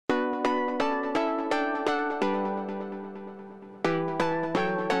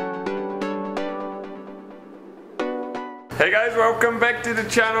Hey guys, welcome back to the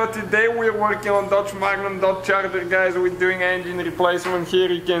channel. Today we're working on Dodge Magnum Dodge Charger, guys. We're doing engine replacement.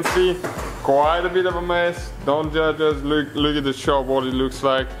 Here you can see quite a bit of a mess. Don't judge us, look at the shop, what it looks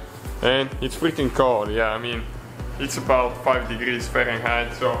like. And it's freaking cold, yeah, I mean, it's about 5 degrees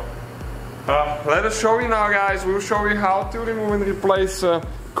Fahrenheit, so let us show you now, guys. We'll show you how to remove and replace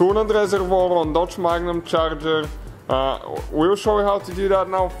coolant reservoir on Dodge Magnum Charger. We'll show you how to do that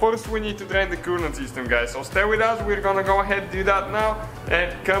now. First we need to drain the coolant system, guys, so stay with us. We're gonna go ahead and do that now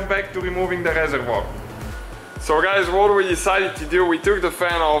and come back to removing the reservoir. So guys, what we decided to do, we took the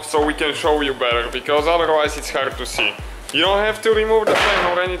fan off so we can show you better, because otherwise it's hard to see. You don't have to remove the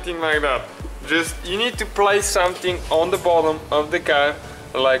fan or anything like that. Just you need to place something on the bottom of the car,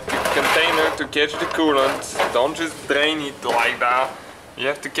 like a container to catch the coolant. Don't just drain it like that. You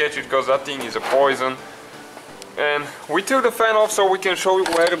have to catch it because that thing is a poison. And we took the fan off so we can show you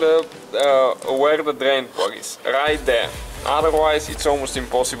where the drain plug is, right there. Otherwise it's almost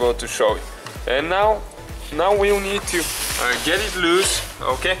impossible to show you. And now we'll need to get it loose.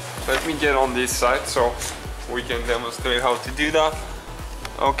 Okay, let me get on this side so we can demonstrate how to do that.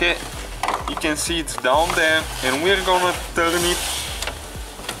 Okay, you can see it's down there and we're gonna turn it,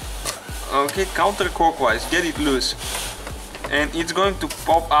 okay, counterclockwise, get it loose. And it's going to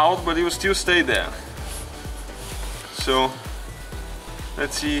pop out, but it will still stay there. So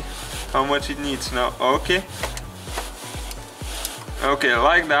let's see how much it needs now. Okay,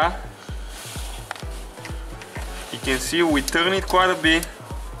 like that. You can see we turn it quite a bit.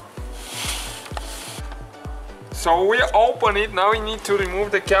 So we open it. Now we need to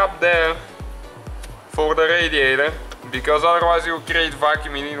remove the cap there for the radiator, because otherwise it will create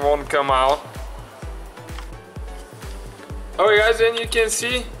vacuum and it won't come out. Okay guys, and you can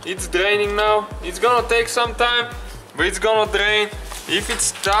see it's draining now. It's gonna take some time, but it's gonna drain. If it's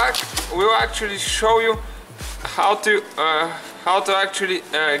stuck, we'll actually show you how to actually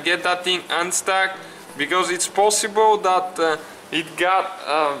get that thing unstuck, because it's possible that it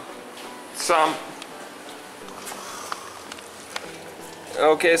got some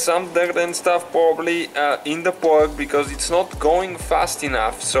dirt and stuff probably in the plug, because it's not going fast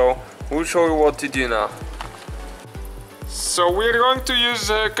enough. So we'll show you what to do now. So we're going to use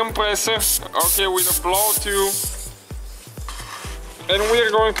a compressor, okay, with a blow tube. And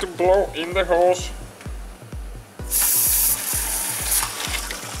we're going to blow in the hose.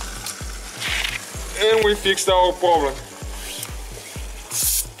 And we fixed our problem.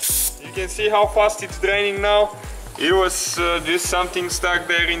 You can see how fast it's draining now. It was just something stuck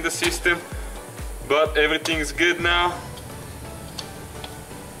there in the system, but everything's good now.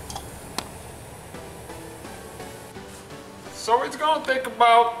 So it's gonna take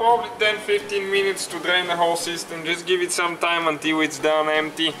about probably 10-15 minutes to drain the whole system. Just give it some time until it's done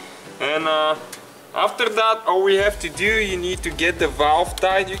empty. And after that, all we have to do, you need to get the valve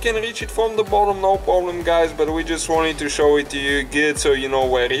tight. You can reach it from the bottom, no problem, guys, but we just wanted to show it to you good so you know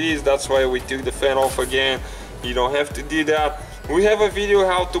where it is. That's why we took the fan off again. You don't have to do that. We have a video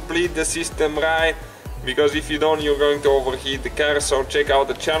how to bleed the system right, because if you don't, you're going to overheat the car. So check out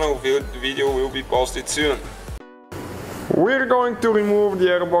the channel, video will be posted soon. We're going to remove the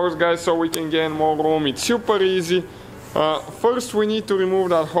airbox, guys, so we can gain more room. It's super easy. First we need to remove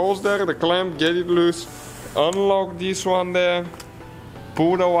that hose there, the clamp, get it loose, unlock this one there,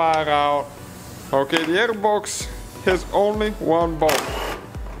 pull the wire out. Okay, the airbox has only one bolt,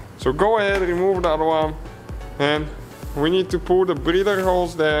 so go ahead, remove that one. And we need to pull the breather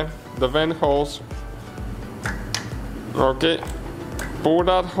hose there, the vent hose. Okay, pull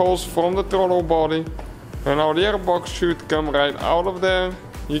that hose from the throttle body. And now the airbox should come right out of there.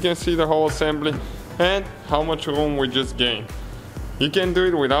 You can see the whole assembly and how much room we just gained. You can do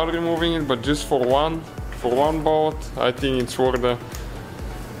it without removing it, but just for one bolt, I think it's worth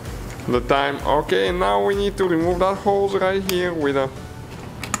the time. Okay, and now we need to remove that hose right here with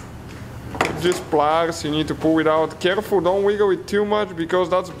just pliers. You need to pull it out. Careful, don't wiggle it too much,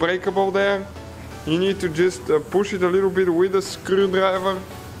 because that's breakable there. You need to just push it a little bit with a screwdriver.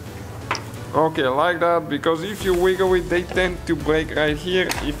 Okay, like that, because if you wiggle it, they tend to break right here.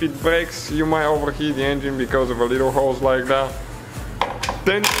 If it breaks, you might overheat the engine because of a little hose like that.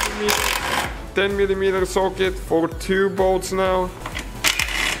 10 millimeter socket for 2 bolts now.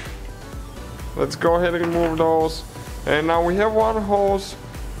 Let's go ahead and remove those. And now we have one hose.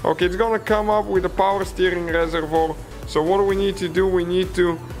 Okay, it's gonna come up with a power steering reservoir. So what do we need to do? We need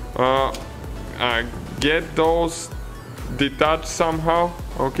to get those detached somehow.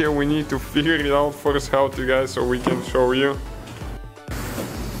 Okay, we need to figure it out first how to, guys, so we can show you.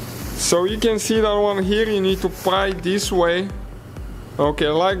 So you can see that one here, you need to pry this way. Okay,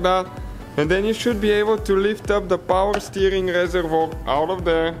 like that. and then you should be able to lift up the power steering reservoir out of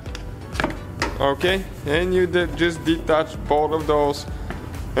there. Okay, and you just detach both of those.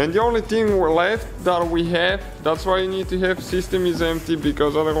 And the only thing left that we have, that's why you need to have system is empty,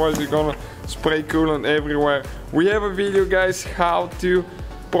 because otherwise you're gonna spray coolant everywhere. We have a video, guys, how to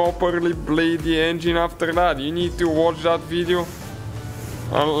properly bleed the engine after that. You need to watch that video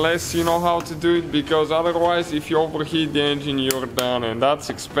unless you know how to do it, because otherwise if you overheat the engine you're done, and that's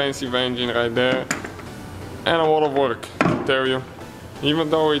expensive engine right there and a lot of work, I tell you. Even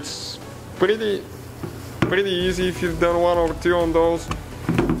though it's pretty easy if you've done one or two on those.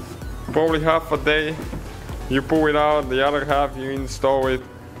 Probably half a day you pull it out, the other half you install it,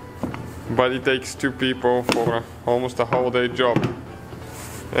 but it takes two people for almost a whole day job.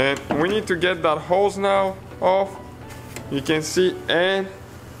 And we need to get that hose now off, you can see, and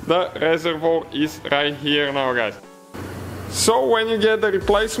the reservoir is right here now, guys. So when you get the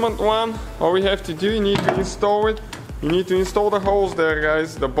replacement one, all we have to do, you need to install it. You need to install the hose there,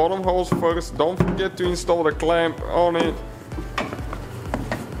 guys, the bottom hose first. Don't forget to install the clamp on it.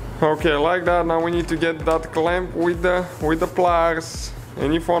 Okay, like that. Now we need to get that clamp with the pliers,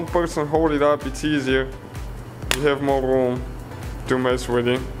 and if one person hold it up, it's easier. You have more room to mess with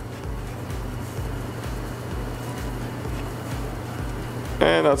it.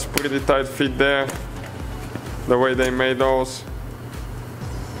 And that's pretty tight fit there, the way they made those.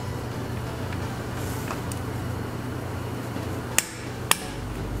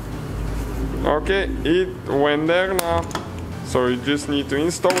 Okay, it went there now. So you just need to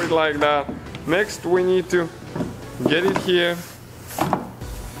install it like that. Next we need to get it here.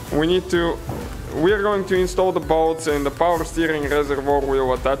 We are going to install the bolts, and the power steering reservoir,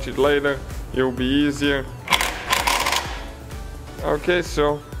 we'll attach it later. It'll be easier. Okay,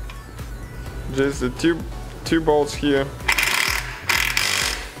 so just the two bolts here.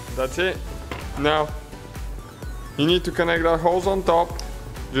 That's it. Now you need to connect that hose on top.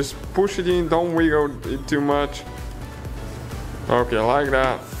 Just push it in, don't wiggle it too much. Okay, like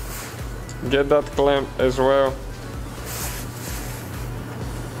that. Get that clamp as well.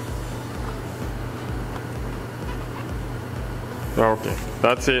 Okay,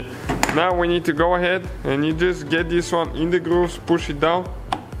 that's it. Now we need to go ahead and you just get this one in the grooves, push it down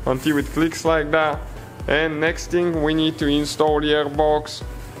until it clicks like that. And next thing, we need to install the air box,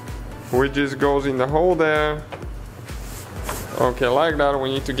 which just goes in the hole there. Okay, like that.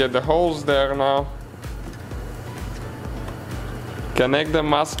 We need to get the holes there now. Connect the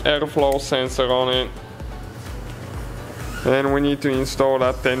mass airflow sensor on it, and we need to install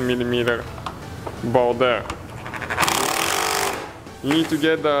that 10mm bolt there. You need to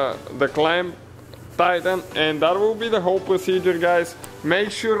get the clamp tightened, and that will be the whole procedure, guys.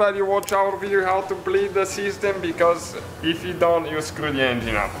 Make sure that you watch our video how to bleed the system, because if you don't, you screw the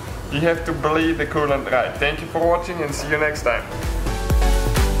engine up. You have to bleed the coolant right. Thank you for watching, and see you next time.